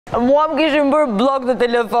Mua më kishin bërë blok të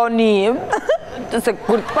telefoni im, se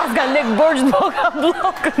kur pas ka lek borç do ka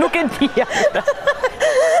blok, nuk e dija.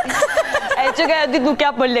 E që ka ditë nuk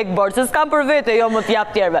jap më lek borç, se s'kam për vete, jo më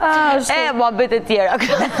t'jap tjerve. Mua bete tjera.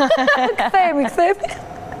 Kthehemi.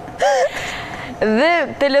 Dhe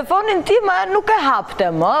telefonin tim nuk e hapte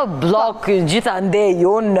më, blok gjithandej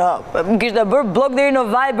unë, më kishte bërë blok deri në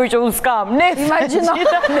Viber që unë s'kam. Imagjino.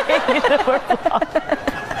 Gjithandej kishte bërë blok.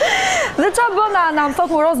 Dhe qa bëna, Ana, më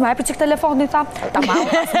thotë mu Roz, ma e për qik telefonin, tha, ta ma u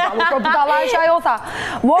proputalash ajo, tha,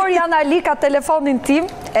 mori Ana Lika telefonin tim,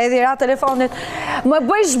 edhe i ra telefonin, më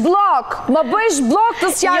bëjsh blok të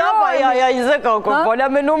s'jarojnë. Jo, një sekund, kur pola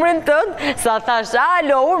me numrin tënd, sa thash,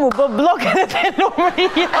 alo, unë mu bë blok edhe te numri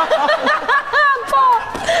janë. Po,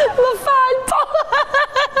 më falë, po.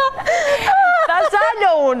 Tash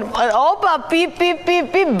alo unë, opa, pi,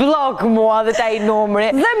 blok mua dhe ta i numri.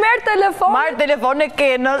 Dhe merë telefon. Marë telefon e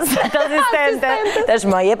Kenës, të asistente. Tash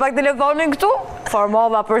më je pak telefonin këtu,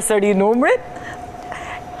 formova përsëri numrin,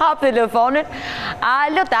 hap telefonin,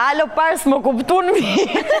 alo, parë s'më kuptun mi.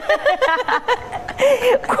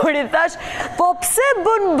 Kur i thash, po pse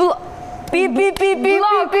bën blok?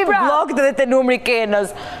 Blok dhe te numri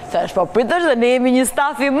Kenës. Thash, po pritësh dhe ne jemi një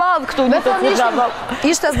staf i madh këtu.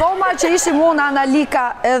 Ishte dhoma që ishim unë, Ana Lika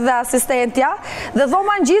edhe asistentja, dhe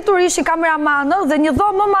dhoma në gjitur ishi kameramanë, dhe një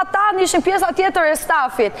dhomë më matan ishin pjesa tjetër e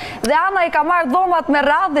stafit. Dhe Ana i ka marrë dhomat me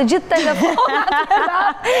radhë dhe gjithë telefonat me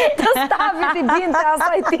radhë të stafit i binte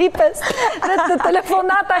asaj tipes. Dhe të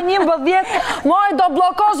telefonata 11, moj do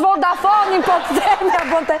blokosh Vodafonin, po të themja,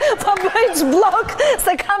 po bëjq blok,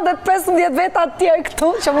 se kam dhe 15 veta tjerë këtu,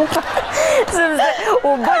 që më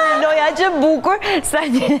u bërë një loja që bukur, sa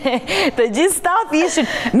të gjithë staf ishin,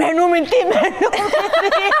 merë numrin ti.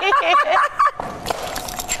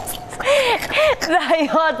 Dhe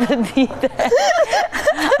ajo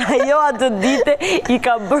atë dite i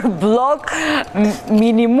ka bërë blok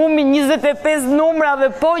minimumi 25 numrave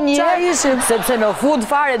po një, sepse në fund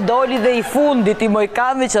fare doli dhe i fundit i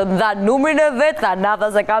mojkami që nda numrin e vetë, tha nata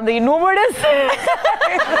se kam dhe i numrin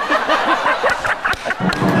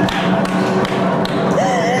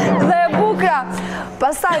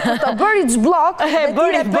pastaj të të bëri gjblok,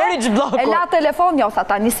 e la telefon, jo, tha,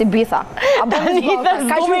 ta nisi bitha. Ta nisi bitha,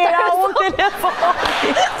 s'du me ra unë telefon.